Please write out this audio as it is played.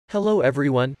Hello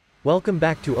everyone, welcome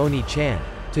back to Oni-chan.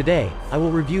 Today, I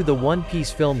will review the One Piece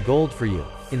film Gold for you.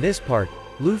 In this part,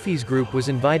 Luffy's group was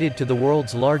invited to the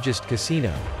world's largest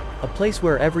casino, a place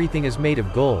where everything is made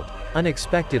of gold.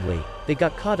 Unexpectedly, they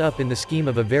got caught up in the scheme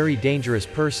of a very dangerous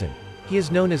person. He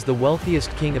is known as the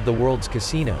wealthiest king of the world's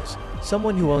casinos,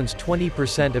 someone who owns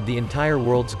 20% of the entire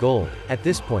world's gold. At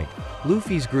this point,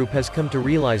 Luffy's group has come to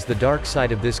realize the dark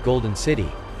side of this golden city.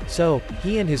 So,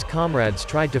 he and his comrades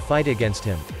tried to fight against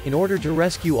him, in order to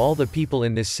rescue all the people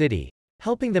in this city,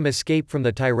 helping them escape from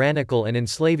the tyrannical and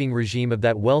enslaving regime of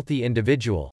that wealthy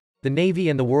individual. The Navy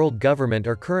and the world government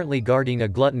are currently guarding a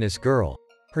gluttonous girl.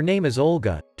 Her name is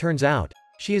Olga. Turns out,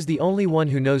 she is the only one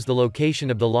who knows the location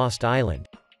of the Lost Island.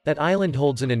 That island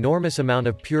holds an enormous amount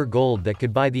of pure gold that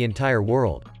could buy the entire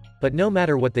world. But no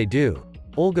matter what they do,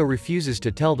 Olga refuses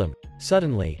to tell them.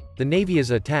 Suddenly, the Navy is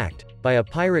attacked by a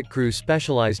pirate crew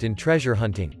specialized in treasure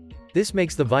hunting. This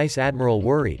makes the Vice Admiral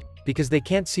worried, because they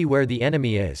can't see where the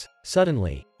enemy is.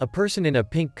 Suddenly, a person in a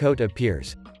pink coat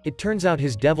appears. It turns out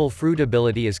his devil fruit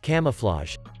ability is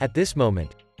camouflage. At this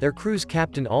moment, their crew's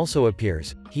captain also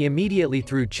appears. He immediately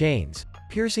threw chains,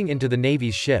 piercing into the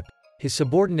Navy's ship. His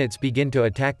subordinates begin to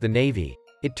attack the Navy.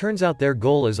 It turns out their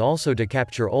goal is also to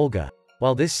capture Olga,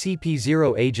 while this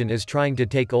CP0 agent is trying to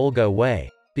take Olga away,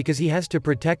 because he has to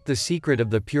protect the secret of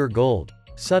the pure gold.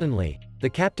 Suddenly, the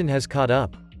captain has caught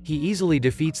up. He easily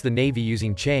defeats the Navy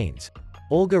using chains.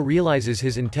 Olga realizes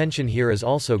his intention here is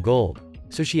also gold,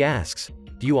 so she asks,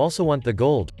 "Do you also want the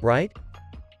gold, right?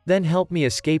 Then help me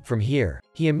escape from here."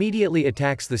 He immediately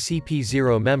attacks the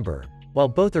CP0 member. While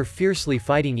both are fiercely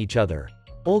fighting each other,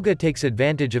 Olga takes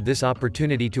advantage of this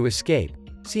opportunity to escape.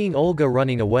 Seeing Olga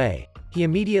running away, he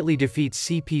immediately defeats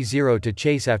CP0 to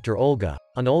chase after Olga.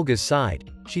 On Olga's side,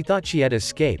 she thought she had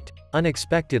escaped.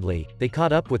 Unexpectedly, they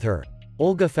caught up with her.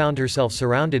 Olga found herself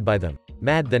surrounded by them.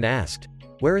 Mad then asked,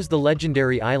 "Where is the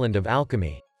legendary island of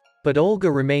alchemy?" But Olga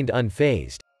remained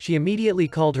unfazed. She immediately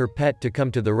called her pet to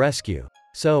come to the rescue.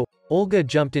 So, Olga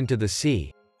jumped into the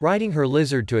sea, riding her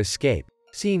lizard to escape.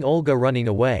 Seeing Olga running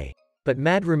away, but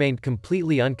Mad remained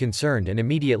completely unconcerned and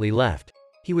immediately left.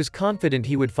 He was confident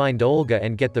he would find Olga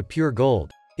and get the pure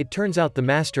gold. It turns out the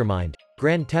mastermind,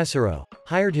 Grand Tessero,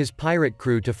 hired his pirate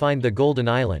crew to find the Golden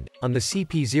Island. On the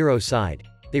CP0 side,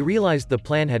 they realized the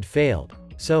plan had failed.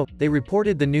 So, they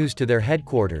reported the news to their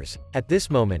headquarters. At this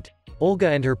moment, Olga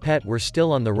and her pet were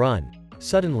still on the run.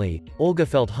 Suddenly, Olga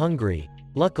felt hungry.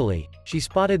 Luckily, she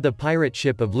spotted the pirate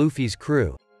ship of Luffy's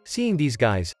crew. Seeing these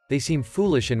guys, they seemed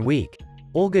foolish and weak.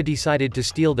 Olga decided to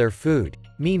steal their food.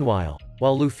 Meanwhile,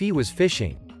 while Luffy was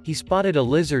fishing, he spotted a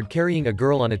lizard carrying a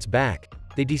girl on its back.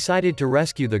 They decided to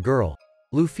rescue the girl.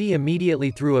 Luffy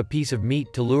immediately threw a piece of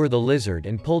meat to lure the lizard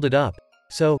and pulled it up.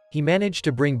 So, he managed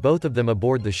to bring both of them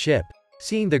aboard the ship.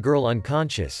 Seeing the girl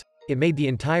unconscious, it made the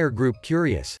entire group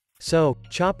curious. So,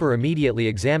 Chopper immediately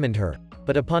examined her.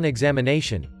 But upon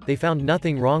examination, they found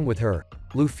nothing wrong with her.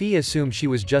 Luffy assumed she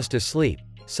was just asleep.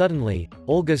 Suddenly,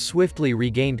 Olga swiftly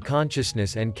regained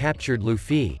consciousness and captured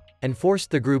Luffy, and forced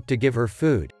the group to give her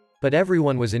food. But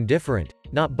everyone was indifferent,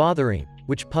 not bothering,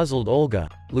 which puzzled Olga.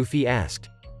 Luffy asked,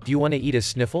 "Do you want to eat a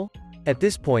sniffle?" At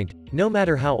this point, no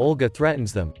matter how Olga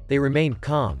threatens them, they remained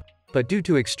calm. But due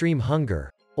to extreme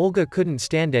hunger, Olga couldn't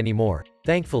stand anymore.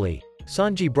 Thankfully,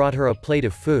 Sanji brought her a plate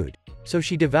of food, so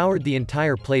she devoured the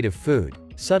entire plate of food.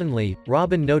 Suddenly,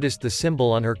 Robin noticed the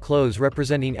symbol on her clothes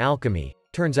representing alchemy.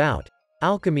 Turns out,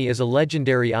 alchemy is a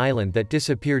legendary island that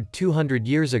disappeared 200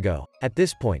 years ago. At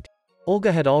this point,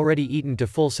 Olga had already eaten to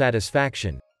full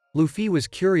satisfaction. Luffy was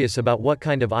curious about what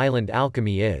kind of island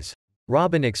alchemy is.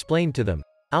 Robin explained to them,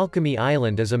 Alchemy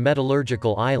Island is a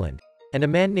metallurgical island, and a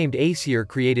man named Aesir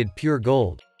created pure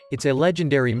gold. It's a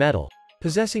legendary metal.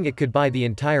 Possessing it could buy the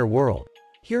entire world.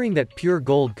 Hearing that pure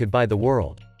gold could buy the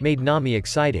world, made Nami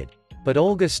excited. But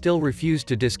Olga still refused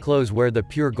to disclose where the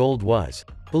pure gold was,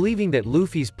 believing that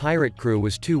Luffy's pirate crew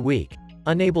was too weak,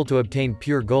 unable to obtain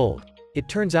pure gold. It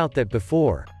turns out that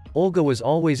before, Olga was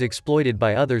always exploited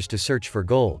by others to search for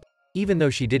gold, even though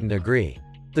she didn't agree.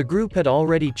 The group had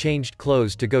already changed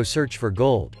clothes to go search for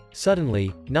gold.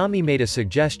 Suddenly, Nami made a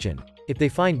suggestion. If they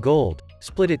find gold,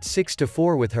 split it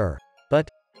 6-4 with her. But,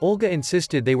 Olga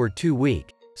insisted they were too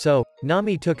weak. So,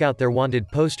 Nami took out their wanted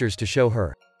posters to show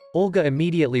her. Olga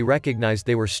immediately recognized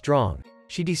they were strong.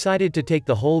 She decided to take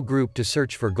the whole group to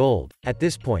search for gold. At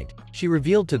this point, she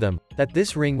revealed to them that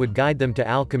this ring would guide them to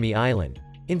Alchemy Island.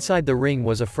 Inside the ring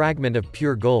was a fragment of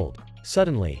pure gold.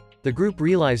 Suddenly, the group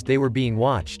realized they were being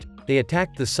watched. They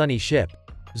attacked the sunny ship.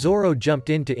 Zoro jumped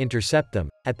in to intercept them.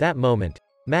 At that moment,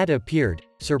 Mad appeared,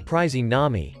 surprising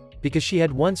Nami, because she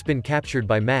had once been captured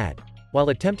by Mad. While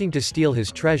attempting to steal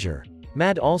his treasure,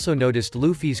 Mad also noticed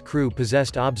Luffy's crew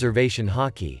possessed observation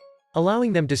haki,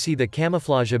 allowing them to see the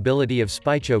camouflage ability of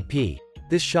Spycho P.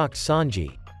 This shocked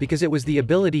Sanji, because it was the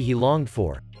ability he longed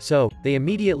for, so, they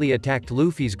immediately attacked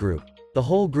Luffy's group. The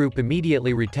whole group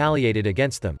immediately retaliated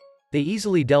against them. They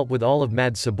easily dealt with all of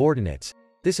Mad's subordinates.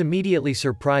 This immediately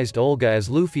surprised Olga as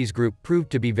Luffy's group proved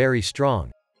to be very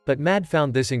strong. But Mad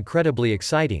found this incredibly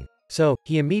exciting, so,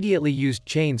 he immediately used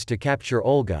chains to capture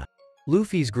Olga.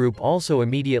 Luffy's group also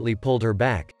immediately pulled her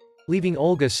back, leaving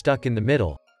Olga stuck in the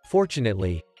middle.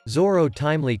 Fortunately, Zoro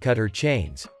timely cut her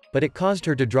chains, but it caused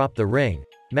her to drop the ring.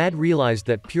 Mad realized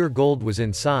that pure gold was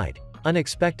inside.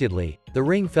 Unexpectedly, the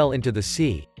ring fell into the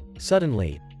sea.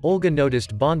 Suddenly, Olga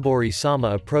noticed Banbori-sama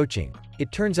approaching.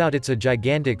 It turns out it's a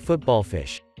gigantic football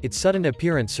fish. Its sudden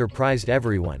appearance surprised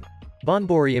everyone.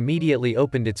 Banbori immediately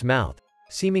opened its mouth,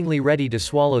 seemingly ready to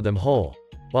swallow them whole.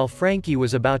 While Frankie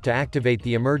was about to activate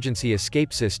the emergency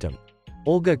escape system,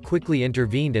 Olga quickly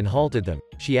intervened and halted them.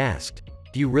 She asked,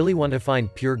 "Do you really want to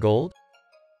find pure gold?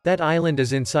 That island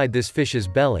is inside this fish's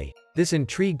belly." This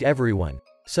intrigued everyone.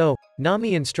 So,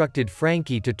 Nami instructed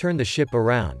Frankie to turn the ship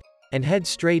around and head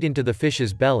straight into the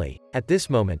fish's belly. At this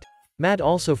moment, Mad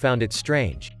also found it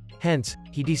strange. Hence,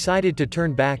 he decided to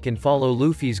turn back and follow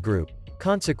Luffy's group.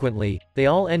 Consequently, they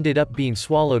all ended up being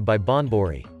swallowed by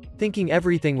Banbori. Thinking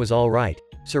everything was alright,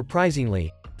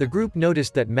 surprisingly, the group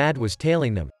noticed that Mad was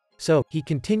tailing them. So, he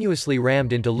continuously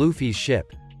rammed into Luffy's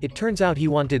ship. It turns out he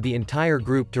wanted the entire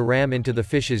group to ram into the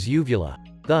fish's uvula.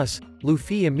 Thus,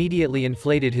 Luffy immediately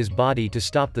inflated his body to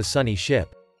stop the sunny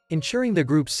ship, ensuring the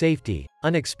group's safety.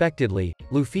 Unexpectedly,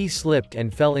 Luffy slipped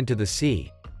and fell into the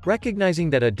sea.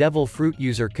 Recognizing that a devil fruit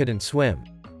user couldn't swim,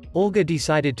 Olga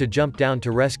decided to jump down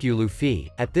to rescue Luffy.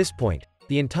 At this point,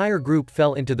 the entire group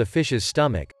fell into the fish's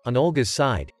stomach. On Olga's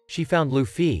side, she found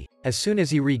Luffy. As soon as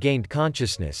he regained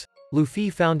consciousness, Luffy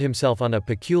found himself on a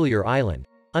peculiar island.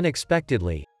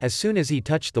 Unexpectedly, as soon as he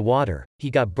touched the water,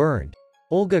 he got burned.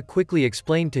 Olga quickly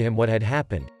explained to him what had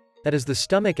happened. That is the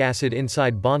stomach acid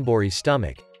inside Banbori's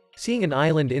stomach. Seeing an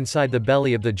island inside the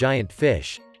belly of the giant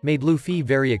fish made Luffy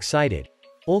very excited.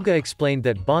 Olga explained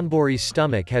that Banbori's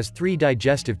stomach has 3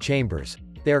 digestive chambers.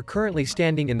 They are currently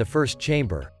standing in the first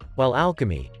chamber, while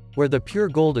alchemy, where the pure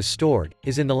gold is stored,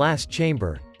 is in the last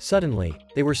chamber. Suddenly,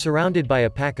 they were surrounded by a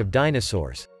pack of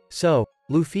dinosaurs. So,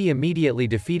 Luffy immediately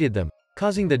defeated them,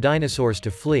 causing the dinosaurs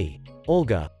to flee.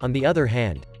 Olga, on the other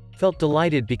hand, felt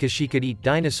delighted because she could eat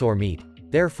dinosaur meat.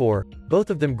 Therefore, both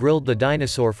of them grilled the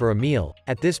dinosaur for a meal.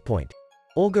 At this point,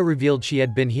 Olga revealed she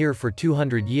had been here for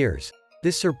 200 years.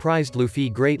 This surprised Luffy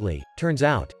greatly. Turns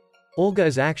out, Olga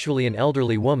is actually an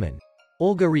elderly woman.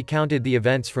 Olga recounted the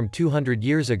events from 200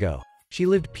 years ago. She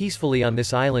lived peacefully on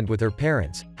this island with her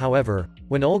parents. However,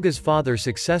 when Olga's father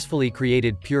successfully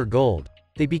created pure gold,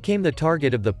 they became the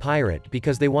target of the pirate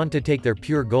because they want to take their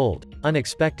pure gold.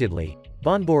 Unexpectedly,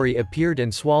 Banbori appeared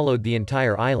and swallowed the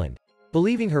entire island.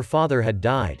 Believing her father had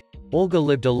died, Olga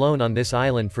lived alone on this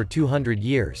island for 200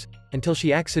 years, until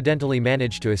she accidentally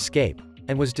managed to escape,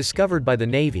 and was discovered by the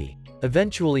Navy,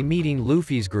 eventually meeting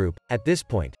Luffy's group. At this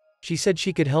point, she said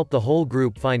she could help the whole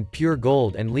group find pure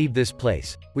gold and leave this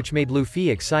place, which made Luffy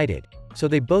excited. So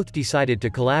they both decided to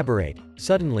collaborate.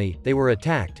 Suddenly, they were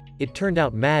attacked. It turned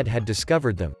out Mad had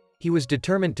discovered them. He was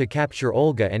determined to capture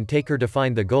Olga and take her to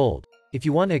find the gold. "If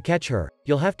you want to catch her,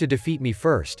 you'll have to defeat me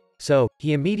first." So,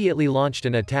 he immediately launched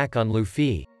an attack on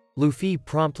Luffy. Luffy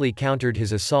promptly countered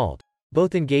his assault.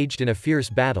 Both engaged in a fierce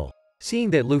battle,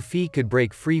 seeing that Luffy could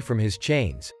break free from his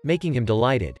chains, making him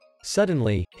delighted.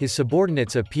 Suddenly, his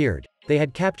subordinates appeared. They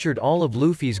had captured all of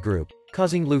Luffy's group,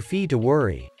 causing Luffy to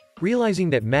worry. Realizing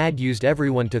that Mad used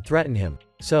everyone to threaten him,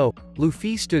 so,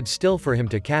 Luffy stood still for him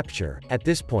to capture. At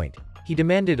this point, he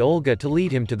demanded Olga to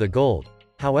lead him to the gold.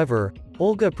 However,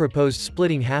 Olga proposed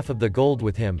splitting half of the gold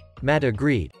with him. Mad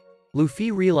agreed.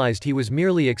 Luffy realized he was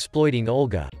merely exploiting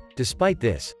Olga. Despite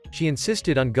this, she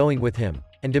insisted on going with him,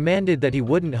 and demanded that he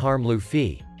wouldn't harm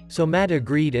Luffy. So Mad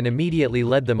agreed and immediately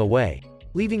led them away,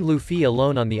 leaving Luffy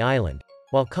alone on the island.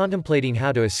 While contemplating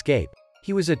how to escape,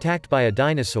 he was attacked by a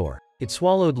dinosaur. It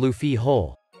swallowed Luffy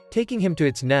whole, taking him to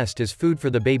its nest as food for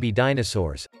the baby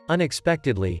dinosaurs.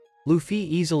 Unexpectedly,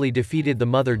 Luffy easily defeated the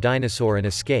mother dinosaur and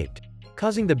escaped,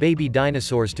 causing the baby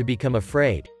dinosaurs to become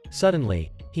afraid.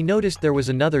 Suddenly, he noticed there was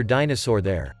another dinosaur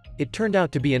there. It turned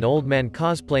out to be an old man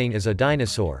cosplaying as a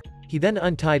dinosaur. He then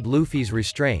untied Luffy's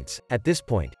restraints. At this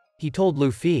point, he told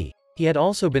Luffy he had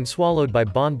also been swallowed by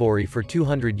Banbori for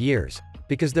 200 years.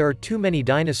 Because there are too many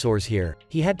dinosaurs here,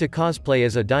 he had to cosplay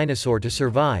as a dinosaur to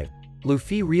survive.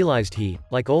 Luffy realized he,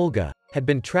 like Olga, had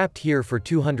been trapped here for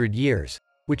 200 years,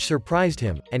 which surprised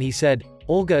him, and he said,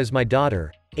 "Olga is my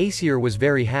daughter." Aesir was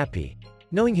very happy.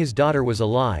 Knowing his daughter was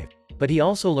alive, but he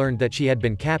also learned that she had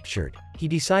been captured, he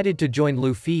decided to join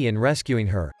Luffy in rescuing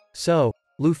her. So,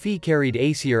 Luffy carried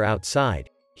Aesir outside.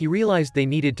 He realized they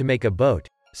needed to make a boat.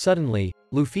 Suddenly,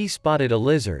 Luffy spotted a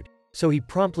lizard, so he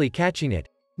promptly catching it,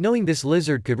 knowing this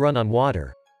lizard could run on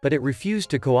water, but it refused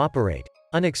to cooperate.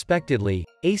 Unexpectedly,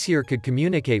 Aesir could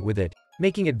communicate with it,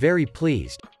 making it very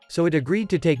pleased, so it agreed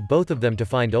to take both of them to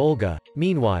find Olga.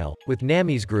 Meanwhile, with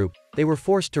Nami's group, they were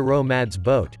forced to row Mad's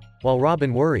boat, while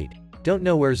Robin worried, don't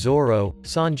know where Zoro,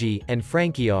 Sanji, and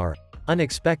Frankie are.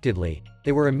 Unexpectedly,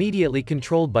 they were immediately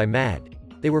controlled by Mad.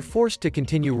 They were forced to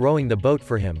continue rowing the boat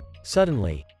for him.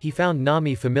 Suddenly, he found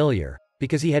Nami familiar,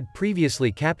 because he had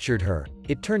previously captured her.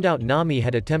 It turned out Nami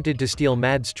had attempted to steal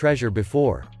Mad's treasure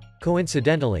before.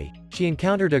 Coincidentally, she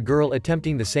encountered a girl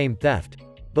attempting the same theft.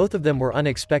 Both of them were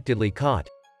unexpectedly caught.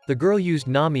 The girl used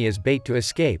Nami as bait to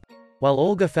escape. While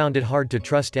Olga found it hard to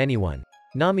trust anyone,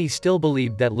 Nami still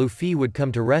believed that Luffy would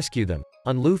come to rescue them.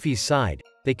 On Luffy's side,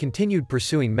 they continued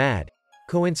pursuing Mad.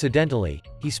 Coincidentally,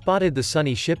 he spotted the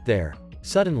Sunny ship there.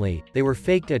 Suddenly, they were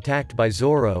faked attacked by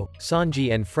Zoro,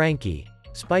 Sanji and Frankie.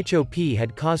 Spycho P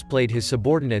had cosplayed his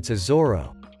subordinates as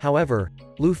Zoro. However,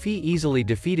 Luffy easily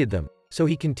defeated them, so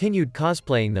he continued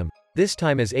cosplaying them, this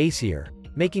time as Aesir,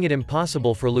 making it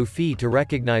impossible for Luffy to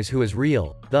recognize who is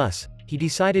real. Thus, he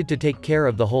decided to take care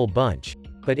of the whole bunch.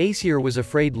 But Aesir was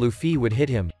afraid Luffy would hit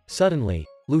him. Suddenly,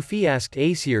 Luffy asked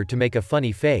Aesir to make a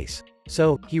funny face.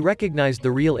 So, he recognized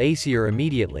the real Aesir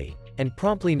immediately, and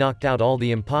promptly knocked out all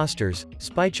the imposters.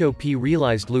 Spycho P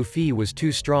realized Luffy was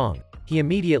too strong. He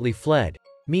immediately fled.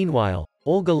 Meanwhile,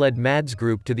 Olga led Mad's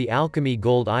group to the Alchemy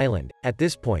Gold Island. At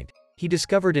this point, he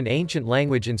discovered an ancient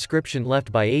language inscription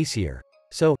left by Aesir.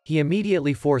 So, he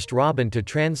immediately forced Robin to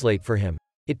translate for him.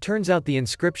 It turns out the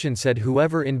inscription said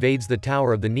whoever invades the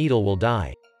Tower of the Needle will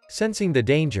die. Sensing the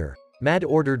danger, Mad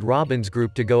ordered Robin's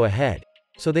group to go ahead.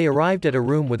 So they arrived at a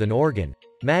room with an organ.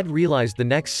 Mad realized the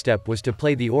next step was to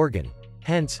play the organ.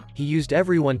 Hence, he used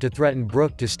everyone to threaten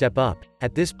Brook to step up.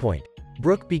 At this point,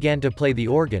 Brook began to play the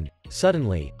organ.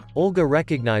 Suddenly, Olga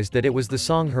recognized that it was the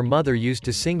song her mother used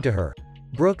to sing to her.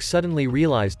 Brook suddenly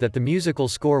realized that the musical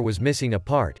score was missing a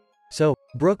part. So,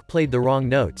 Brook played the wrong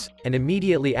notes, and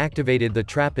immediately activated the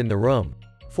trap in the room.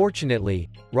 Fortunately,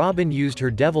 Robin used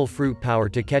her devil fruit power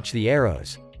to catch the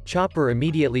arrows. Chopper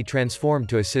immediately transformed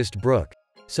to assist Brook.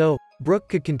 So, Brook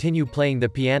could continue playing the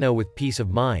piano with peace of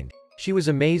mind. She was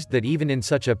amazed that even in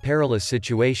such a perilous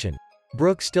situation,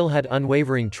 Brook still had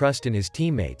unwavering trust in his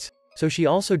teammates. So she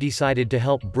also decided to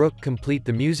help Brook complete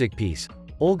the music piece.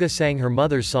 Olga sang her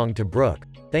mother's song to Brook.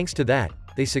 Thanks to that,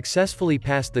 they successfully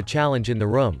passed the challenge in the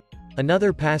room.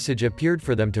 Another passage appeared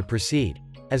for them to proceed.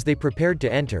 As they prepared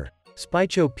to enter,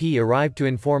 Spycho P arrived to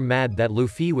inform Mad that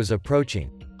Luffy was approaching.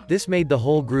 This made the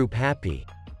whole group happy.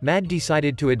 Mad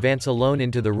decided to advance alone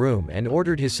into the room and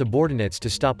ordered his subordinates to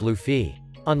stop Luffy.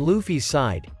 On Luffy's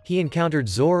side, he encountered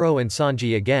Zoro and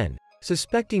Sanji again,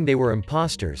 suspecting they were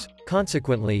imposters.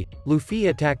 Consequently, Luffy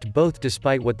attacked both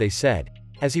despite what they said,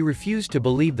 as he refused to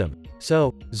believe them.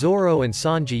 So, Zoro and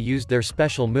Sanji used their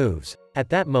special moves. At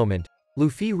that moment,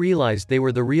 Luffy realized they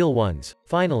were the real ones.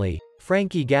 Finally,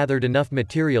 Frankie gathered enough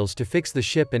materials to fix the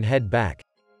ship and head back.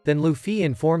 Then Luffy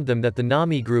informed them that the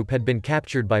Nami group had been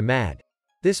captured by Mad.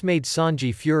 This made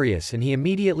Sanji furious and he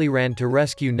immediately ran to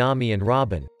rescue Nami and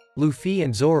Robin. Luffy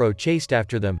and Zoro chased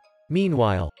after them.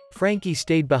 Meanwhile, Frankie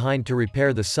stayed behind to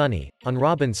repair the Sunny. On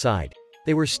Robin's side,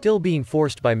 they were still being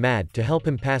forced by Mad to help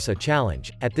him pass a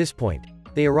challenge. At this point,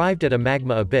 they arrived at a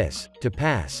magma abyss. To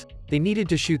pass, they needed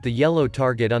to shoot the yellow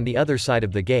target on the other side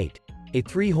of the gate. A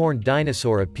three-horned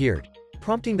dinosaur appeared,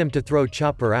 prompting them to throw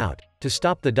Chopper out, to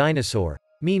stop the dinosaur.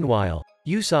 Meanwhile,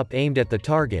 Usopp aimed at the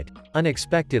target.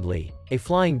 Unexpectedly, a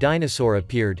flying dinosaur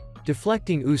appeared,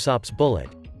 deflecting Usopp's bullet.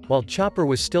 While Chopper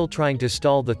was still trying to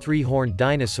stall the three-horned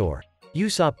dinosaur,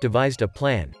 Usopp devised a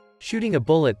plan, shooting a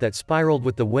bullet that spiraled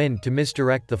with the wind to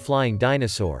misdirect the flying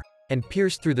dinosaur, and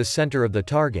pierced through the center of the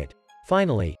target.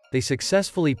 Finally, they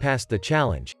successfully passed the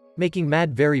challenge, making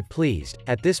Mad very pleased.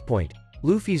 At this point,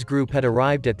 Luffy's group had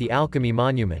arrived at the Alchemy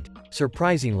Monument.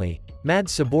 Surprisingly,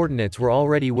 Mad's subordinates were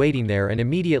already waiting there and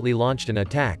immediately launched an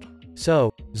attack.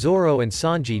 So, Zoro and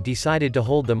Sanji decided to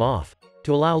hold them off,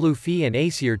 to allow Luffy and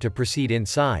Aesir to proceed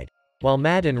inside. While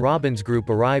Mad and Robin's group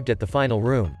arrived at the final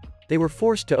room, they were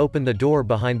forced to open the door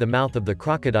behind the mouth of the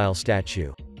crocodile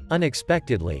statue.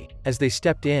 Unexpectedly, as they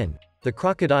stepped in, the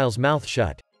crocodile's mouth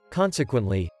shut.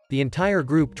 Consequently, the entire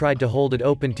group tried to hold it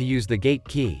open to use the gate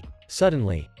key.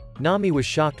 Suddenly, Nami was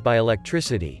shocked by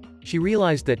electricity. She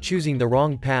realized that choosing the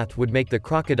wrong path would make the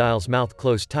crocodile's mouth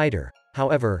close tighter.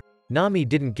 However, Nami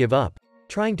didn't give up,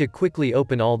 trying to quickly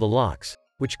open all the locks,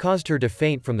 which caused her to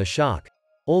faint from the shock.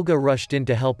 Olga rushed in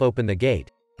to help open the gate,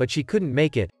 but she couldn't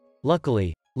make it.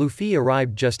 Luckily, Luffy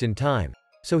arrived just in time,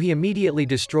 so he immediately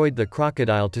destroyed the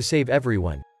crocodile to save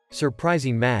everyone.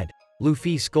 Surprising Mad,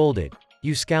 Luffy scolded,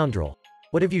 "You scoundrel!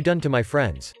 What have you done to my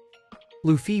friends?"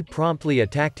 Luffy promptly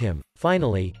attacked him.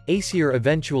 Finally, Aesir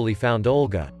eventually found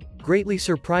Olga, greatly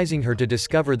surprising her to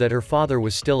discover that her father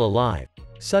was still alive.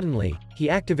 Suddenly, he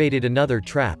activated another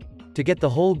trap to get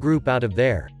the whole group out of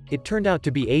there. It turned out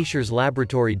to be Aesir's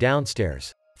laboratory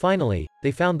downstairs. Finally,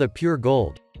 they found the pure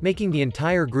gold, making the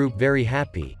entire group very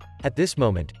happy. At this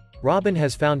moment, Robin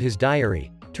has found his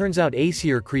diary. Turns out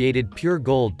Aesir created pure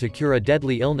gold to cure a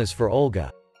deadly illness for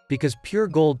Olga. Because pure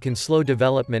gold can slow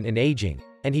development and aging,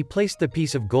 and he placed the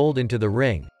piece of gold into the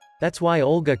ring. That's why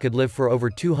Olga could live for over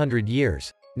 200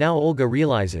 years. Now Olga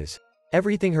realizes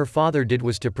everything her father did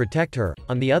was to protect her.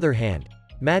 On the other hand,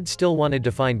 Mad still wanted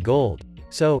to find gold.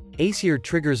 So, Aesir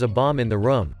triggers a bomb in the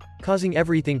room, causing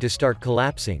everything to start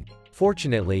collapsing.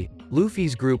 Fortunately,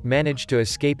 Luffy's group managed to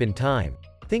escape in time.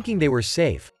 Thinking they were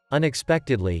safe,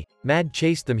 unexpectedly, Mad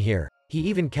chased them here. He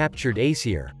even captured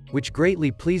Aesir, which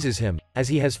greatly pleases him, as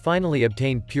he has finally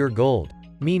obtained pure gold.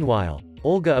 Meanwhile,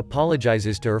 Olga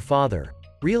apologizes to her father.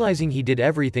 Realizing he did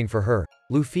everything for her,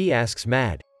 Luffy asks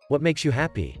Mad, "What makes you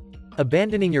happy?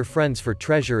 Abandoning your friends for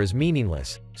treasure is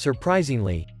meaningless."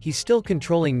 Surprisingly, he's still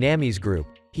controlling Nami's group.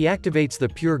 He activates the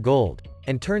pure gold,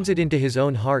 and turns it into his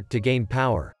own heart to gain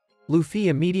power. Luffy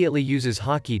immediately uses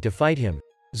Haki to fight him.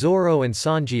 Zoro and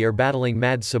Sanji are battling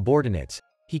Mad's subordinates.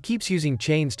 He keeps using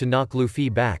chains to knock Luffy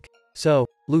back. So,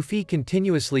 Luffy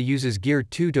continuously uses Gear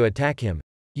 2 to attack him.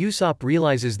 Usopp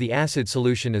realizes the acid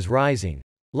solution is rising.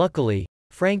 Luckily,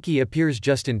 Frankie appears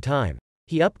just in time.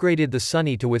 He upgraded the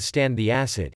Sunny to withstand the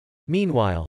acid.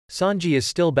 Meanwhile, Sanji is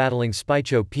still battling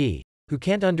Spycho P, who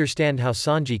can't understand how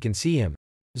Sanji can see him.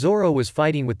 Zoro was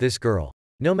fighting with this girl.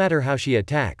 No matter how she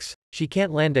attacks, she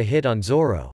can't land a hit on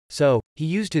Zoro. So, he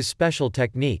used his special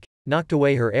technique, knocked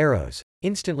away her arrows,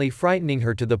 instantly frightening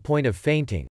her to the point of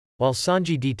fainting. While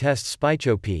Sanji detests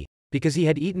Spycho P, because he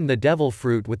had eaten the devil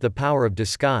fruit with the power of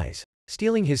disguise,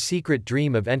 stealing his secret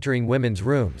dream of entering women's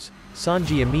rooms.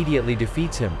 Sanji immediately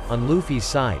defeats him. On Luffy's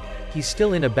side, he's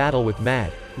still in a battle with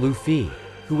Mad, Luffy,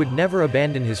 who would never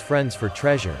abandon his friends for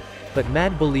treasure. But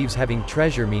Mad believes having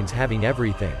treasure means having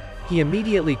everything. He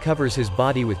immediately covers his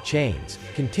body with chains,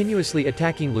 continuously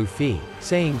attacking Luffy,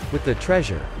 saying, "With the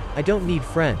treasure, I don't need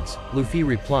friends." Luffy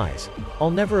replies,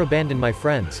 "I'll never abandon my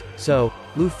friends." So,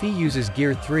 Luffy uses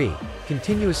Gear 3,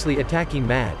 continuously attacking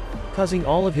Mad, causing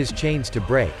all of his chains to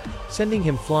break, sending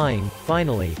him flying.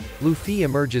 Finally, Luffy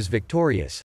emerges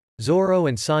victorious. Zoro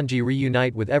and Sanji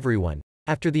reunite with everyone,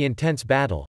 after the intense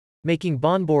battle, making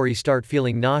Bonbori start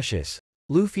feeling nauseous.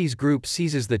 Luffy's group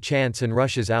seizes the chance and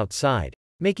rushes outside,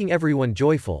 making everyone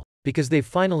joyful, because they've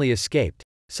finally escaped.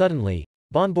 Suddenly,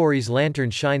 Bonbori's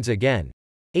lantern shines again.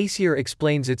 Aesir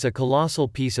explains it's a colossal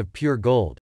piece of pure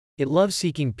gold. It loves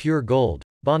seeking pure gold.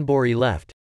 Bonbori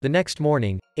left. The next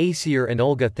morning, Aesir and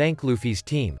Olga thank Luffy's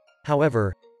team.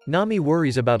 However, Nami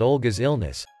worries about Olga's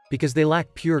illness, because they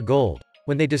lack pure gold.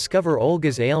 When they discover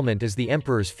Olga's ailment is the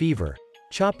Emperor's fever,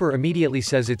 Chopper immediately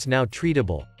says it's now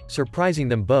treatable, surprising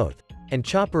them both. And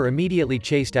Chopper immediately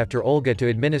chased after Olga to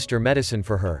administer medicine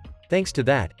for her. Thanks to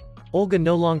that, Olga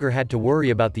no longer had to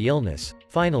worry about the illness.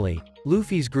 Finally,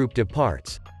 Luffy's group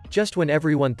departs. Just when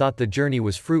everyone thought the journey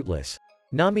was fruitless,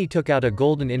 Nami took out a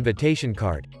golden invitation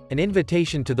card, an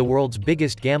invitation to the world's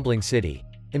biggest gambling city,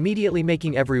 immediately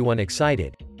making everyone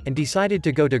excited, and decided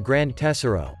to go to Grand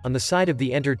Tesoro, on the side of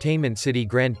the entertainment city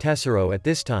Grand Tesoro. At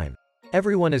this time,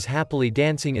 everyone is happily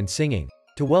dancing and singing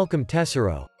to welcome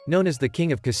Tesoro, known as the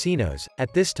King of Casinos.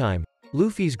 At this time,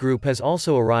 Luffy's group has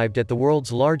also arrived at the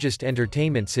world's largest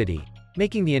entertainment city,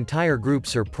 making the entire group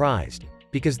surprised,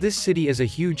 because this city is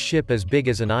a huge ship as big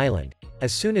as an island.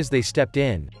 As soon as they stepped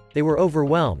in, they were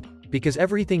overwhelmed, because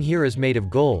everything here is made of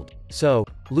gold. So,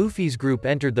 Luffy's group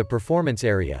entered the performance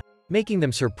area, making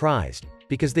them surprised,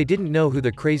 because they didn't know who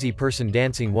the crazy person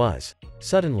dancing was.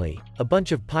 Suddenly, a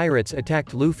bunch of pirates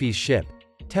attacked Luffy's ship.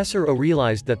 Tesoro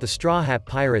realized that the Straw Hat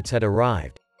Pirates had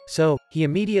arrived. So, he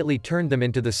immediately turned them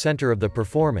into the center of the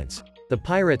performance. The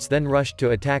pirates then rushed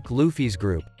to attack Luffy's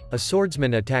group. A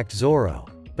swordsman attacked Zoro,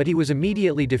 but he was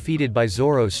immediately defeated by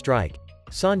Zoro's strike.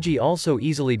 Sanji also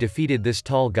easily defeated this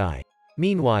tall guy.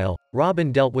 Meanwhile,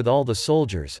 Robin dealt with all the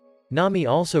soldiers. Nami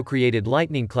also created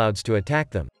lightning clouds to attack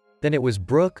them. Then it was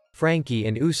Brook, Frankie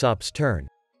and Usopp's turn.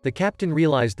 The captain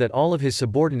realized that all of his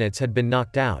subordinates had been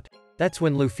knocked out. That's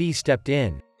when Luffy stepped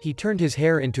in. He turned his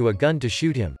hair into a gun to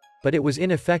shoot him, but it was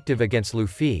ineffective against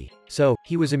Luffy, so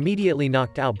he was immediately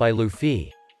knocked out by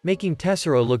Luffy, making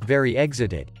Tesoro look very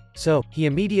exited. So, he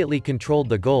immediately controlled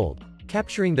the gold,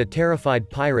 capturing the terrified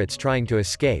pirates trying to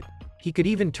escape. He could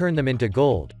even turn them into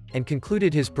gold, and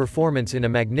concluded his performance in a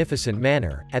magnificent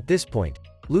manner. At this point,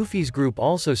 Luffy's group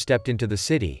also stepped into the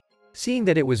city, seeing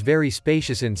that it was very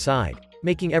spacious inside,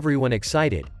 making everyone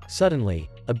excited. Suddenly,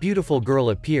 a beautiful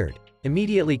girl appeared,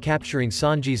 immediately capturing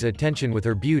Sanji's attention with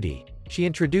her beauty. She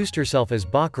introduced herself as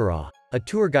Bakura, a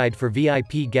tour guide for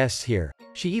VIP guests here.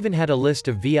 She even had a list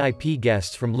of VIP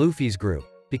guests from Luffy's group,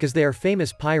 because they are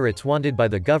famous pirates wanted by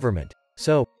the government.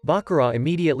 So, Bakura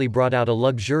immediately brought out a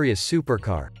luxurious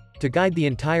supercar to guide the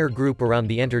entire group around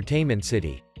the entertainment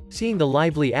city, seeing the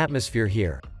lively atmosphere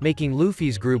here, making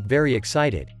Luffy's group very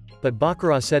excited. But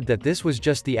Bakura said that this was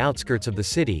just the outskirts of the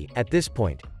city. At this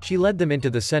point, she led them into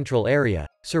the central area,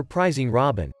 surprising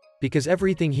Robin, because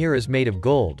everything here is made of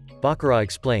gold. Bakura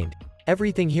explained,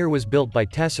 everything here was built by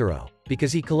Tesoro,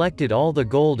 because he collected all the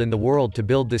gold in the world to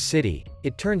build this city.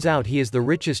 It turns out he is the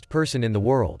richest person in the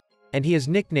world, and he is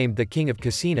nicknamed the King of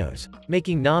Casinos,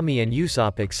 making Nami and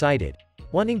Usopp excited,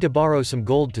 wanting to borrow some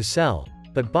gold to sell.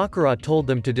 But Bakura told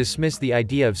them to dismiss the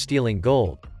idea of stealing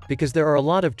gold, because there are a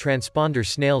lot of transponder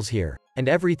snails here, and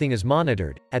everything is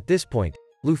monitored. At this point,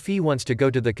 Luffy wants to go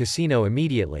to the casino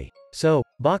immediately. So,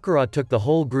 Bakura took the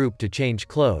whole group to change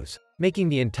clothes, making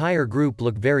the entire group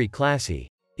look very classy.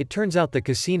 It turns out the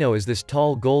casino is this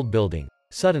tall gold building.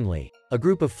 Suddenly, a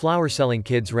group of flower-selling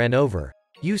kids ran over.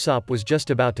 Usopp was just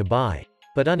about to buy,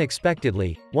 but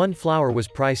unexpectedly, one flower was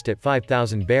priced at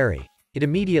 5,000 berry. It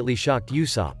immediately shocked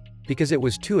Usopp, because it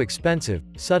was too expensive.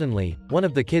 Suddenly, one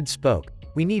of the kids spoke,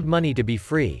 "We need money to be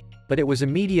free," but it was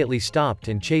immediately stopped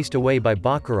and chased away by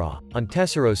Bakura. On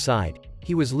Tesoro's side,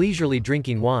 he was leisurely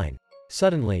drinking wine.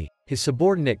 Suddenly, his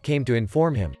subordinate came to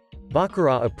inform him.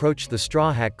 Bakura approached the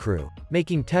Straw Hat crew,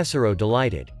 making Tesoro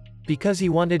delighted, because he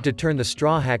wanted to turn the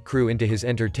Straw Hat crew into his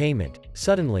entertainment.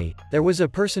 Suddenly, there was a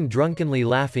person drunkenly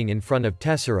laughing in front of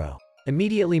Tesoro,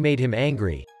 immediately made him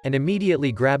angry, and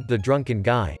immediately grabbed the drunken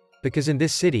guy, because in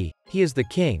this city, he is the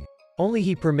king. Only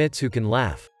he permits who can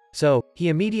laugh. So, he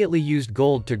immediately used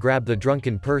gold to grab the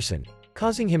drunken person,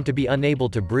 causing him to be unable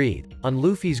to breathe. On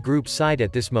Luffy's group's side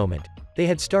at this moment, they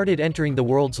had started entering the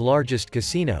world's largest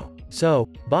casino. So,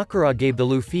 Bakura gave the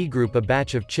Luffy group a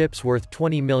batch of chips worth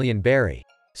 20 million berry,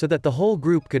 so that the whole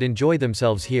group could enjoy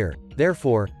themselves here.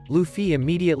 Therefore, Luffy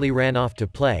immediately ran off to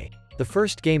play. The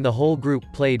first game the whole group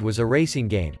played was a racing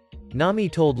game. Nami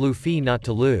told Luffy not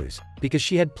to lose, because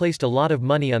she had placed a lot of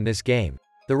money on this game.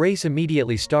 The race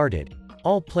immediately started.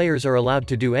 All players are allowed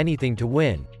to do anything to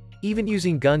win, even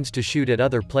using guns to shoot at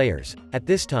other players. At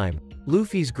this time,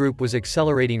 Luffy's group was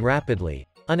accelerating rapidly.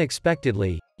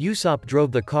 Unexpectedly, Usopp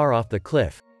drove the car off the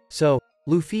cliff. So,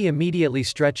 Luffy immediately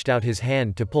stretched out his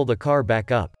hand to pull the car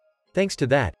back up. Thanks to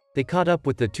that, they caught up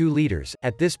with the two leaders.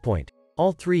 At this point,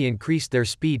 all three increased their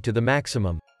speed to the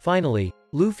maximum. Finally,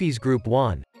 Luffy's group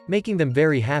won, making them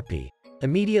very happy.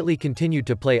 Immediately continued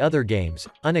to play other games.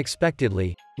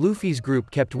 Unexpectedly, Luffy's group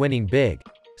kept winning big.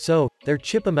 So, their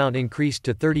chip amount increased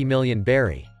to 30 million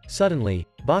berry. Suddenly,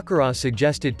 Bakura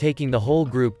suggested taking the whole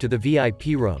group to the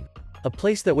VIP room, a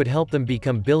place that would help them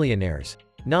become billionaires.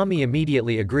 Nami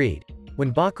immediately agreed.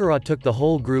 When Bakura took the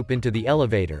whole group into the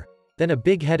elevator, then a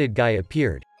big-headed guy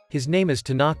appeared. His name is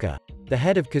Tanaka, the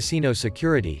head of casino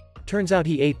security. Turns out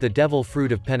he ate the devil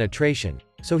fruit of penetration,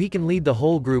 so he can lead the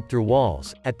whole group through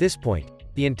walls. At this point,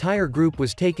 the entire group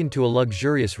was taken to a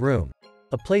luxurious room,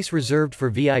 a place reserved for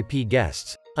VIP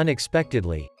guests.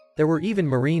 Unexpectedly, there were even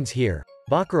Marines here.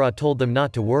 Bakura told them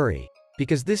not to worry,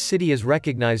 because this city is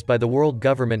recognized by the world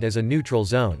government as a neutral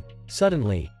zone.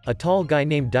 Suddenly, a tall guy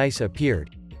named Dice appeared.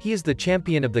 He is the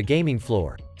champion of the gaming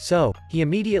floor. So, he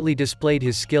immediately displayed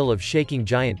his skill of shaking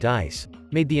giant dice,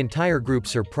 made the entire group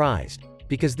surprised,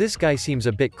 because this guy seems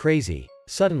a bit crazy.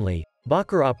 Suddenly,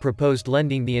 Bakura proposed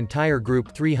lending the entire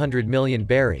group 300 million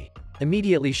berry,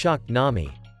 immediately shocked Nami.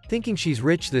 Thinking she's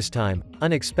rich this time,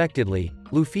 unexpectedly,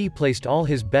 Luffy placed all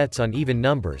his bets on even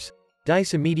numbers.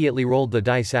 Dice immediately rolled the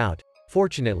dice out.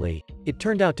 Fortunately, it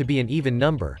turned out to be an even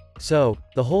number. So,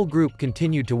 the whole group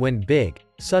continued to win big.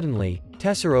 Suddenly,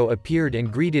 Tesoro appeared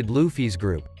and greeted Luffy's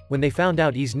group. When they found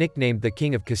out he's nicknamed the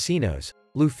King of Casinos,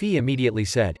 Luffy immediately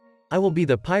said, "I will be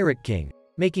the Pirate King,"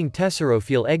 making Tesoro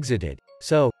feel exited.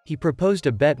 So, he proposed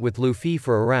a bet with Luffy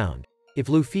for a round. If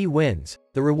Luffy wins,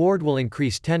 the reward will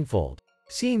increase tenfold.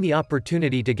 Seeing the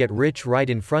opportunity to get rich right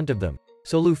in front of them,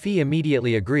 so Luffy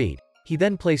immediately agreed. He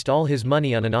then placed all his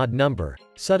money on an odd number.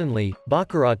 Suddenly,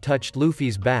 Bakura touched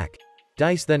Luffy's back.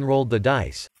 Dice then rolled the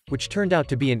dice, which turned out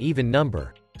to be an even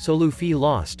number. So Luffy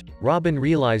lost. Robin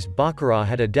realized Bakura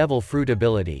had a devil fruit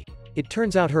ability. It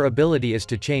turns out her ability is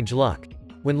to change luck.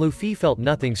 When Luffy felt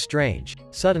nothing strange,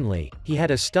 suddenly, he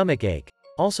had a stomach ache,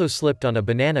 also slipped on a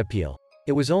banana peel.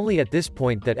 It was only at this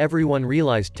point that everyone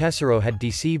realized Tesoro had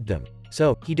deceived them.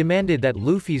 So, he demanded that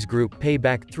Luffy's group pay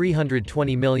back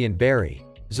 320 million berry.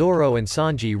 Zoro and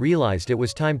Sanji realized it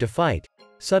was time to fight.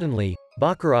 Suddenly,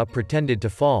 Bakura pretended to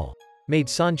fall. Made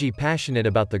Sanji passionate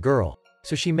about the girl.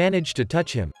 So she managed to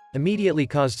touch him, immediately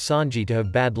caused Sanji to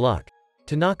have bad luck.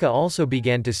 Tanaka also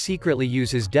began to secretly use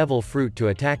his devil fruit to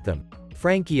attack them.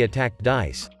 Franky attacked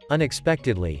Dice.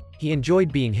 Unexpectedly, he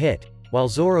enjoyed being hit, while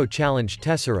Zoro challenged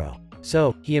Tesoro.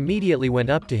 So, he immediately went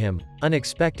up to him.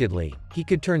 Unexpectedly, he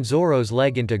could turn Zoro's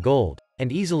leg into gold,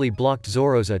 and easily blocked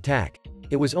Zoro's attack.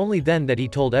 It was only then that he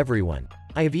told everyone,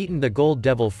 "I have eaten the gold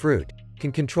devil fruit,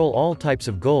 can control all types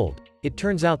of gold." It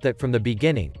turns out that from the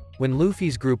beginning, when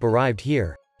Luffy's group arrived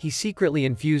here, he secretly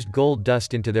infused gold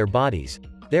dust into their bodies.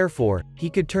 Therefore, he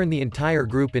could turn the entire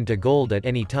group into gold at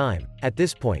any time. At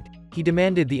this point, he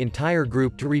demanded the entire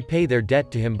group to repay their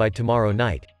debt to him by tomorrow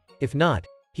night. If not,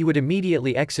 he would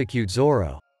immediately execute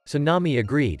Zoro. So Nami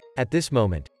agreed. At this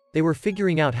moment, they were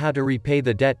figuring out how to repay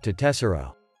the debt to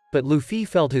Tesoro. But Luffy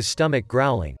felt his stomach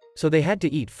growling, so they had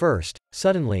to eat first.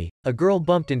 Suddenly, a girl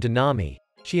bumped into Nami.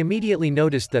 She immediately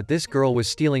noticed that this girl was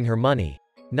stealing her money.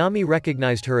 Nami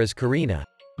recognized her as Karina,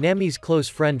 Nami's close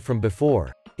friend from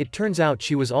before. It turns out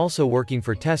she was also working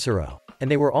for Tesoro,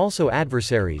 and they were also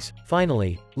adversaries.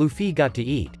 Finally, Luffy got to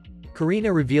eat.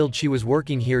 Karina revealed she was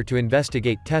working here to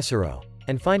investigate Tesoro,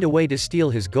 and find a way to steal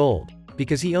his gold,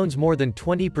 because he owns more than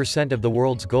 20% of the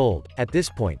world's gold. At this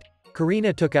point,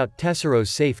 Karina took out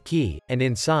Tesoro's safe key, and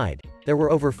inside, there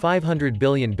were over 500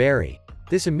 billion berry.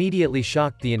 This immediately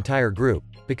shocked the entire group,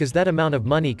 because that amount of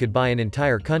money could buy an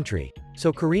entire country.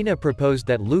 So Karina proposed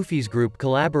that Luffy's group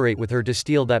collaborate with her to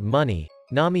steal that money.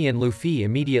 Nami and Luffy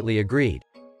immediately agreed.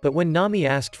 But when Nami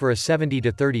asked for a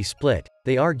 70-30 split,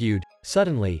 they argued.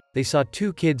 Suddenly, they saw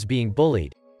two kids being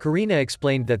bullied. Karina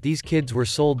explained that these kids were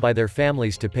sold by their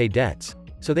families to pay debts,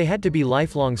 so they had to be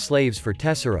lifelong slaves for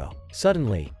Tesoro.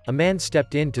 Suddenly, a man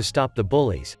stepped in to stop the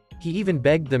bullies. He even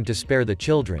begged them to spare the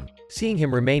children. Seeing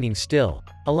him remaining still,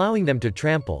 allowing them to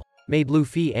trample, made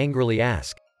Luffy angrily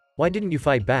ask, "Why didn't you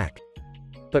fight back?"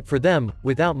 But for them,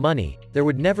 without money, there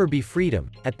would never be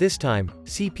freedom. At this time,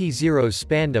 CP0's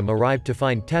Spandam arrived to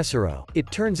find Tesoro.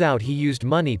 It turns out he used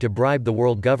money to bribe the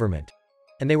world government.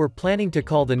 And they were planning to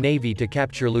call the Navy to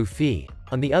capture Luffy.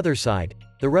 On the other side,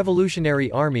 the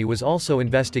Revolutionary Army was also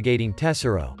investigating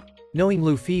Tesoro. Knowing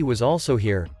Luffy was also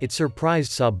here, it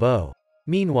surprised Sabo.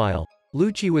 Meanwhile,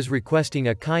 Lucci was requesting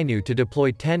a Kainu to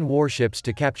deploy 10 warships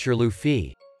to capture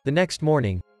Luffy. The next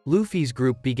morning, Luffy's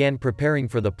group began preparing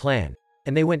for the plan,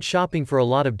 and they went shopping for a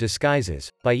lot of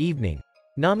disguises. By evening,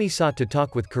 Nami sought to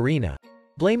talk with Karina,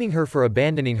 blaming her for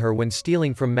abandoning her when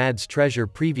stealing from Mad's treasure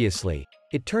previously.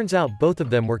 It turns out both of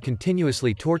them were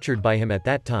continuously tortured by him at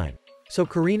that time. So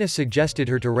Karina suggested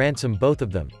her to ransom both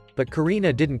of them, but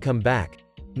Karina didn't come back.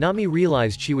 Nami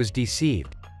realized she was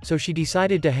deceived, so she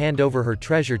decided to hand over her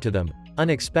treasure to them.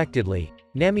 Unexpectedly,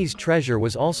 Nami's treasure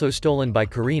was also stolen by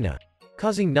Karina,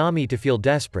 causing Nami to feel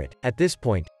desperate. At this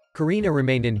point, Karina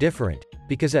remained indifferent,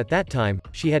 because at that time,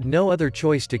 she had no other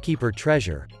choice to keep her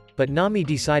treasure. But Nami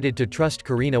decided to trust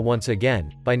Karina once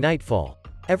again. By nightfall,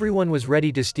 everyone was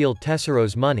ready to steal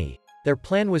Tesoro's money. Their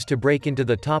plan was to break into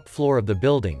the top floor of the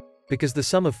building, because the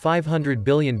sum of 500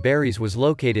 billion berries was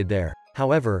located there.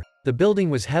 However, the building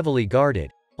was heavily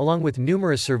guarded, along with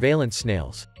numerous surveillance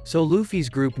snails. So Luffy's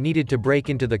group needed to break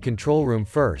into the control room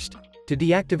first, to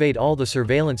deactivate all the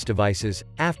surveillance devices.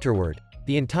 Afterward,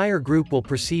 the entire group will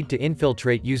proceed to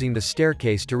infiltrate using the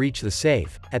staircase to reach the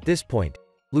safe. At this point,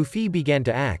 Luffy began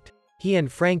to act. He and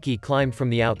Franky climbed from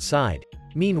the outside.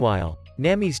 Meanwhile,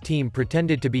 Nami's team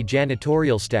pretended to be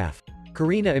janitorial staff.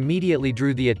 Karina immediately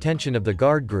drew the attention of the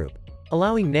guard group,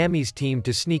 allowing Nami's team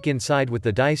to sneak inside with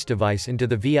the dice device into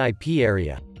the VIP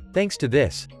area. Thanks to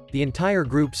this, the entire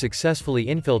group successfully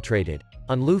infiltrated.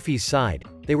 On Luffy's side,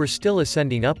 they were still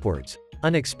ascending upwards.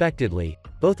 Unexpectedly,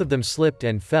 both of them slipped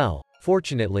and fell.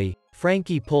 Fortunately,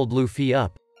 Franky pulled Luffy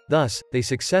up. Thus, they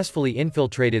successfully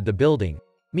infiltrated the building.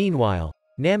 Meanwhile,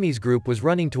 Nami's group was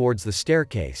running towards the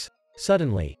staircase.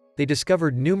 Suddenly, they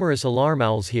discovered numerous alarm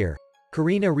owls here.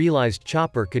 Karina realized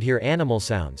Chopper could hear animal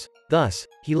sounds. Thus,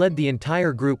 he led the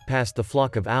entire group past the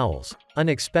flock of owls.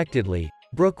 Unexpectedly,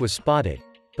 Brook was spotted.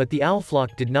 But the owl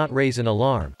flock did not raise an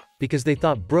alarm, because they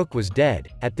thought Brook was dead.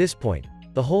 At this point,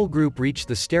 the whole group reached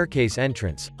the staircase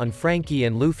entrance. On Franky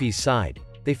and Luffy's side,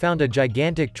 they found a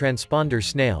gigantic transponder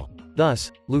snail.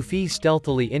 Thus, Luffy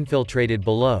stealthily infiltrated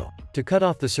below, to cut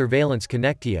off the surveillance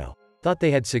connectio. Thought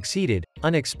they had succeeded.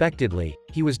 Unexpectedly,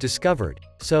 he was discovered,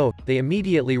 so, they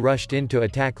immediately rushed in to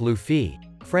attack Luffy.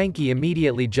 Franky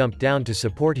immediately jumped down to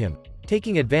support him,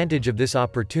 Taking advantage of this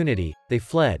opportunity, they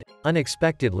fled.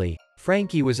 Unexpectedly,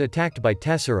 Frankie was attacked by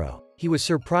Tesoro. He was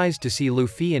surprised to see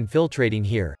Luffy infiltrating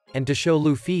here, and to show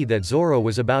Luffy that Zoro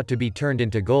was about to be turned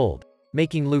into gold.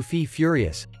 Making Luffy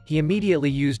furious, he immediately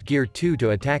used Gear 2 to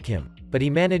attack him, but he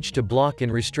managed to block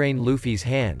and restrain Luffy's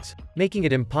hands, making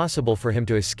it impossible for him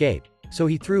to escape. So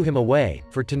he threw him away,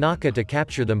 for Tanaka to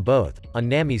capture them both. On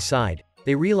Nami's side,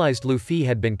 they realized Luffy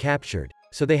had been captured,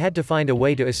 so they had to find a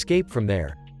way to escape from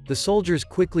there. The soldiers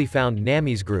quickly found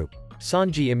Nami's group.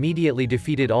 Sanji immediately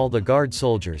defeated all the guard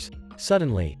soldiers.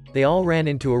 Suddenly, they all ran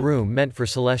into a room meant for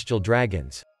celestial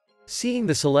dragons. Seeing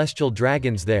the celestial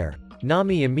dragons there,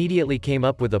 Nami immediately came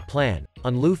up with a plan.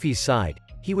 On Luffy's side,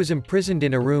 he was imprisoned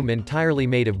in a room entirely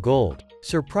made of gold,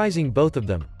 surprising both of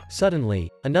them. Suddenly,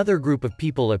 another group of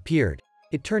people appeared.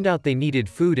 It turned out they needed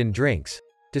food and drinks,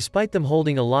 despite them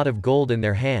holding a lot of gold in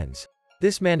their hands.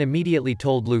 This man immediately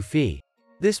told Luffy,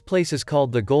 "This place is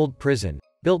called the Gold Prison,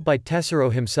 built by Tesoro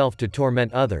himself to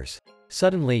torment others."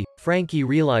 Suddenly, Frankie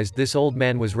realized this old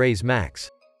man was Ray's Max,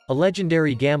 a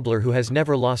legendary gambler who has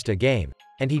never lost a game,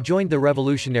 and he joined the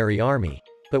Revolutionary Army.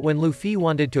 But when Luffy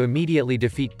wanted to immediately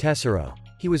defeat Tesoro,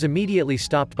 he was immediately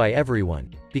stopped by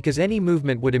everyone, because any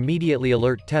movement would immediately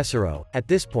alert Tesoro. At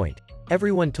this point,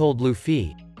 everyone told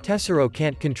Luffy, Tesoro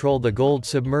can't control the gold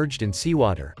submerged in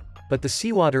seawater. But the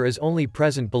seawater is only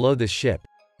present below this ship.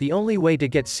 The only way to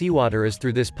get seawater is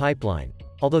through this pipeline.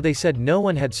 Although they said no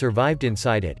one had survived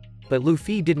inside it, but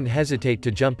Luffy didn't hesitate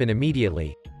to jump in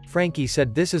immediately. Frankie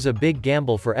said this is a big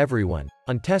gamble for everyone.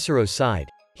 On Tesoro's side,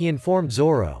 he informed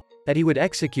Zoro that he would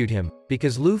execute him,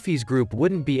 because Luffy's group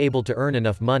wouldn't be able to earn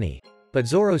enough money. But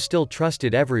Zoro still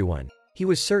trusted everyone. He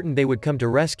was certain they would come to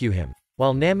rescue him,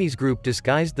 while Nami's group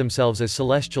disguised themselves as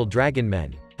celestial dragon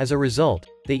men. As a result,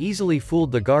 they easily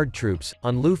fooled the guard troops.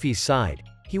 On Luffy's side,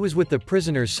 he was with the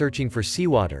prisoners searching for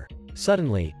seawater.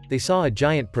 Suddenly, they saw a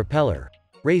giant propeller.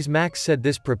 Ray's Max said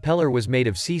this propeller was made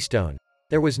of sea stone.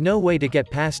 There was no way to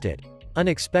get past it.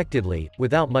 Unexpectedly,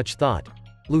 without much thought,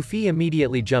 Luffy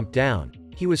immediately jumped down.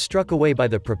 He was struck away by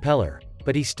the propeller,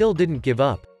 but he still didn't give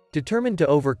up, determined to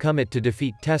overcome it to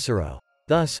defeat Tesoro.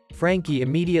 Thus, Frankie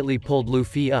immediately pulled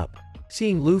Luffy up.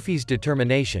 Seeing Luffy's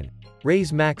determination,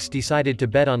 Ray's Max decided to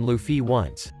bet on Luffy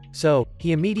once. So,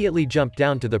 he immediately jumped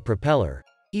down to the propeller.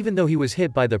 Even though he was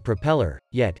hit by the propeller,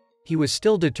 yet, he was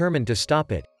still determined to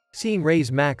stop it, seeing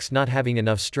Ray's Max not having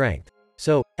enough strength.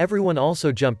 So, everyone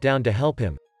also jumped down to help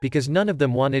him, because none of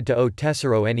them wanted to owe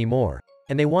Tesoro anymore,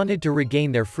 and they wanted to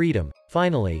regain their freedom.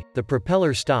 Finally, the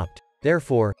propeller stopped.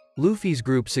 Therefore, Luffy's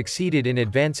group succeeded in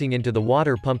advancing into the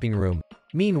water pumping room.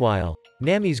 Meanwhile,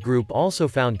 Nami's group also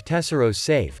found Tesoro's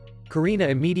safe. Kurina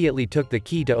immediately took the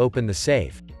key to open the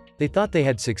safe. They thought they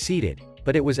had succeeded,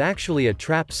 but it was actually a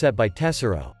trap set by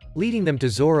Tesoro, leading them to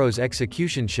Zoro's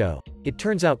execution show. It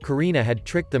turns out Kurina had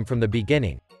tricked them from the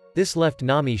beginning. This left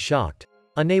Nami shocked,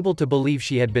 unable to believe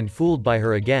she had been fooled by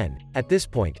her again. At this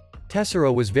point,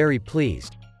 Tesoro was very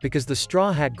pleased, because the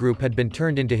Straw Hat group had been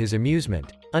turned into his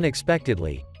amusement.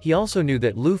 Unexpectedly, he also knew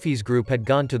that Luffy's group had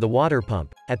gone to the water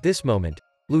pump. At this moment,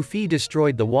 Luffy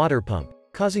destroyed the water pump,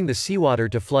 causing the seawater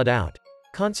to flood out,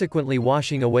 consequently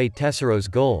washing away Tesoro's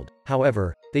gold.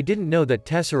 However, they didn't know that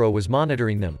Tesoro was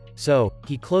monitoring them, so,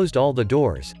 he closed all the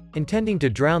doors, intending to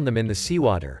drown them in the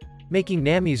seawater, making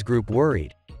Nami's group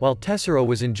worried, while Tesoro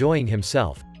was enjoying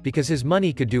himself, because his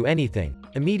money could do anything,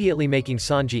 immediately making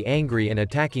Sanji angry and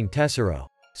attacking Tesoro.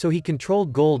 So he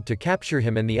controlled gold to capture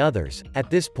him and the others. At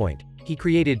this point, he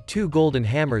created 2 golden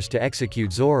hammers to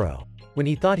execute Zoro. When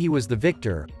he thought he was the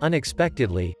victor,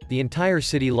 unexpectedly, the entire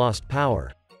city lost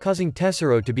power, causing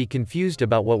Tesoro to be confused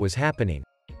about what was happening.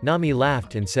 Nami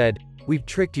laughed and said, "We've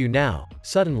tricked you now."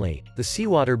 Suddenly, the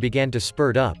seawater began to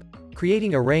spurt up,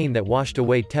 creating a rain that washed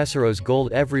away Tesoro's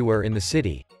gold everywhere in the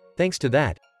city. Thanks to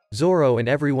that, Zoro and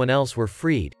everyone else were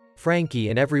freed. Frankie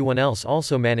and everyone else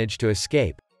also managed to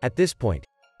escape. At this point,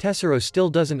 Tesoro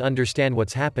still doesn't understand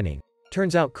what's happening.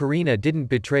 Turns out Kurina didn't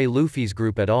betray Luffy's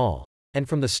group at all. And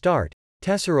from the start,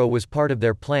 Tesoro was part of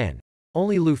their plan.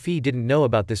 Only Luffy didn't know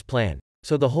about this plan,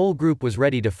 so the whole group was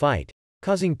ready to fight,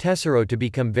 causing Tesoro to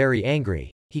become very angry.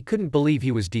 He couldn't believe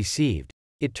he was deceived.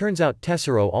 It turns out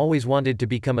Tesoro always wanted to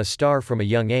become a star from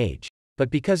a young age. But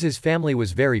because his family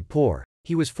was very poor,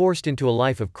 he was forced into a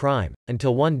life of crime,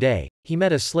 until one day, he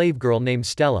met a slave girl named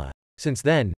Stella. Since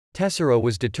then, Tesoro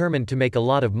was determined to make a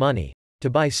lot of money, to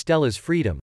buy Stella's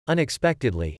freedom.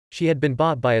 Unexpectedly, she had been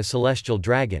bought by a celestial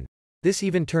dragon. This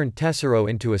even turned Tesoro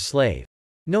into a slave.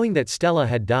 Knowing that Stella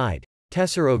had died,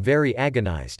 Tesoro very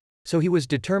agonized, so he was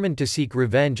determined to seek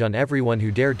revenge on everyone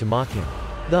who dared to mock him.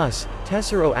 Thus,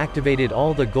 Tesoro activated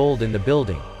all the gold in the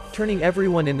building, turning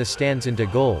everyone in the stands into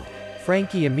gold.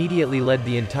 Frankie immediately led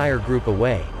the entire group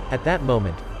away. At that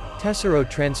moment, Tesoro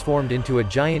transformed into a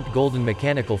giant golden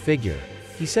mechanical figure.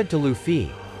 He said to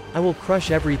Luffy, "I will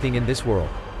crush everything in this world."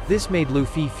 This made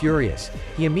Luffy furious.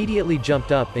 He immediately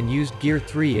jumped up and used Gear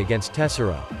 3 against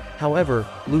Tesoro. However,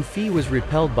 Luffy was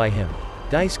repelled by him.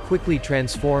 Dice quickly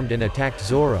transformed and attacked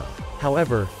Zoro.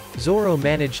 However, Zoro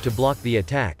managed to block the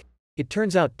attack. It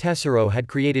turns out Tesoro had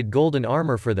created golden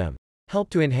armor for them,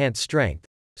 helped to enhance strength.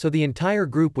 So the entire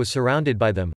group was surrounded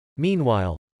by them.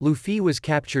 Meanwhile, Luffy was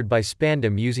captured by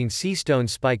Spandam using sea stone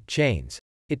spiked chains.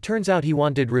 It turns out he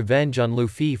wanted revenge on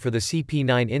Luffy for the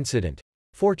CP9 incident.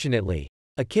 Fortunately,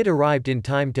 a kid arrived in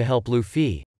time to help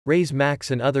Luffy. Ray's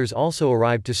Max and others also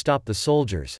arrived to stop the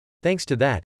soldiers. Thanks to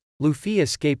that, Luffy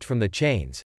escaped from the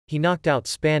chains. He knocked out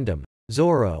Spandam.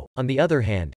 Zoro, on the other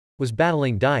hand, was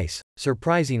battling Dice.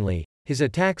 Surprisingly, his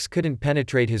attacks couldn't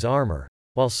penetrate his armor.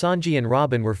 While Sanji and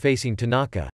Robin were facing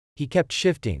Tanaka, he kept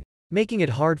shifting, making it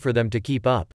hard for them to keep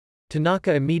up.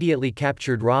 Tanaka immediately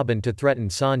captured Robin to threaten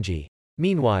Sanji.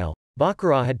 Meanwhile,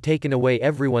 Bakura had taken away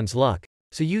everyone's luck,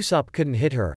 so Usopp couldn't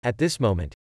hit her. At this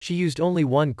moment, she used only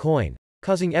one coin,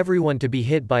 causing everyone to be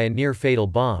hit by a near-fatal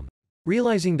bomb.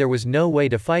 Realizing there was no way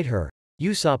to fight her,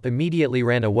 Usopp immediately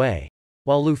ran away.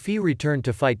 While Luffy returned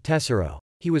to fight Tesoro,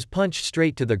 he was punched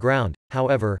straight to the ground.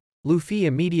 However, Luffy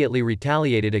immediately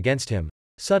retaliated against him.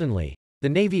 Suddenly, the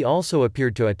Navy also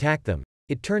appeared to attack them.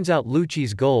 It turns out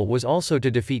Lucci's goal was also to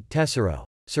defeat Tesoro.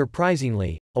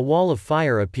 Surprisingly, a wall of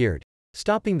fire appeared,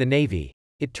 stopping the Navy.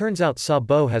 It turns out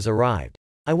Sabo has arrived.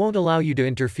 "I won't allow you to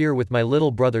interfere with my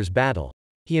little brother's battle."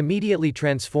 He immediately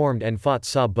transformed and fought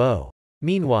Sabo.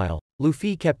 Meanwhile,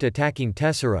 Luffy kept attacking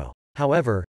Tesoro.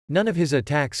 However, none of his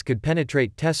attacks could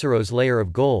penetrate Tesoro's layer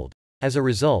of gold. As a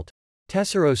result,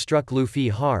 Tesoro struck Luffy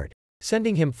hard,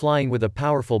 sending him flying with a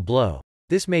powerful blow.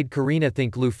 This made Kurina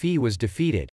think Luffy was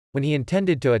defeated. When he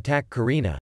intended to attack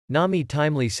Kurina, Nami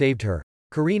timely saved her.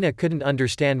 Kurina couldn't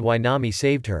understand why Nami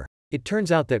saved her. It turns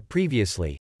out that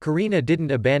previously, Kurina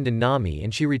didn't abandon Nami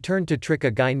and she returned to trick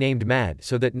a guy named Mad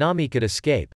so that Nami could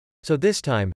escape. So this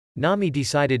time, Nami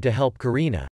decided to help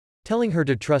Kurina, telling her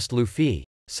to trust Luffy.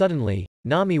 Suddenly,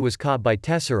 Nami was caught by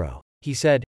Tesoro. He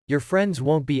said, "Your friends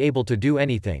won't be able to do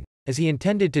anything." As he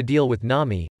intended to deal with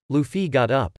Nami, Luffy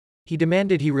got up. He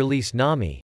demanded he release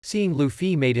Nami. Seeing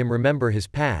Luffy made him remember his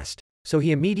past, so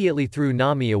he immediately threw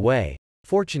Nami away.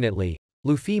 Fortunately,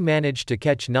 Luffy managed to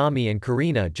catch Nami and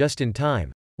Kurina just in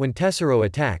time. When Tesoro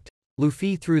attacked,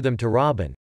 Luffy threw them to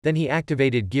Robin. Then he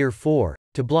activated Gear 4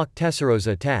 to block Tesoro's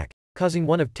attack, causing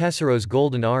one of Tesoro's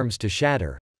golden arms to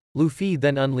shatter. Luffy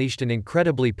then unleashed an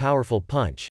incredibly powerful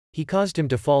punch. He caused him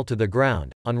to fall to the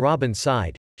ground. On Robin's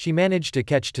side, she managed to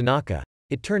catch Tanaka.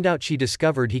 It turned out she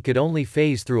discovered he could only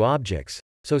phase through objects,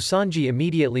 so Sanji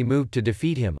immediately moved to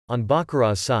defeat him. On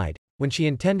Bakura's side, when she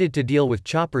intended to deal with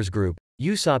Chopper's group,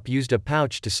 Usopp used a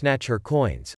pouch to snatch her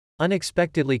coins,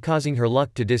 unexpectedly causing her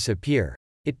luck to disappear.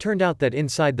 It turned out that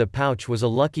inside the pouch was a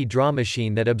lucky draw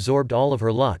machine that absorbed all of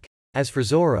her luck. As for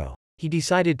Zoro, he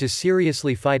decided to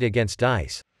seriously fight against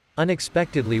Dice.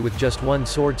 Unexpectedly, with just one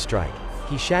sword strike,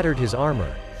 he shattered his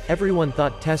armor. Everyone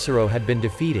thought Tesoro had been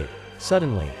defeated.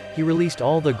 Suddenly, he released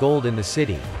all the gold in the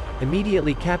city,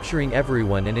 immediately capturing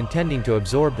everyone and intending to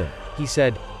absorb them. He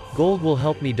said, "Gold will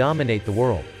help me dominate the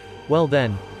world." "Well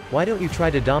then, why don't you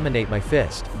try to dominate my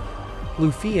fist?"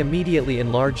 Luffy immediately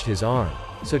enlarged his arm,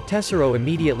 so Tesoro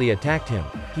immediately attacked him.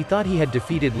 He thought he had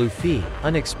defeated Luffy.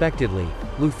 Unexpectedly,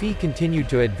 Luffy continued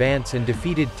to advance and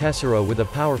defeated Tesoro with a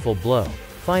powerful blow.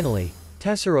 Finally,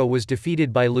 Tesoro was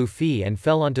defeated by Luffy and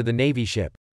fell onto the Navy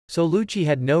ship. So Lucci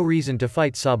had no reason to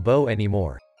fight Sabo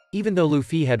anymore. Even though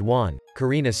Luffy had won,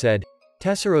 Kurina said,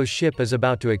 "Tesoro's ship is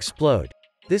about to explode."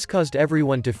 This caused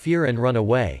everyone to fear and run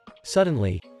away.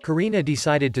 Suddenly, Kurina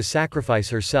decided to sacrifice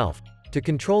herself, to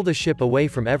control the ship away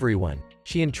from everyone.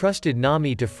 She entrusted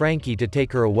Nami to Frankie to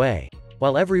take her away.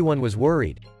 While everyone was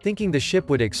worried, thinking the ship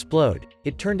would explode,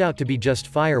 it turned out to be just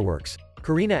fireworks.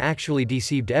 Kurina actually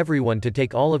deceived everyone to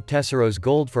take all of Tesoro's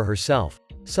gold for herself.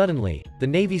 Suddenly, the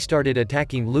Navy started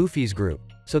attacking Luffy's group,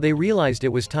 so they realized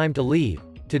it was time to leave.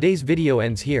 Today's video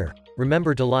ends here.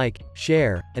 Remember to like,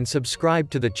 share, and subscribe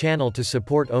to the channel to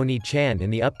support Oni-chan in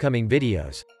the upcoming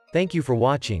videos. Thank you for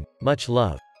watching, much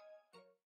love.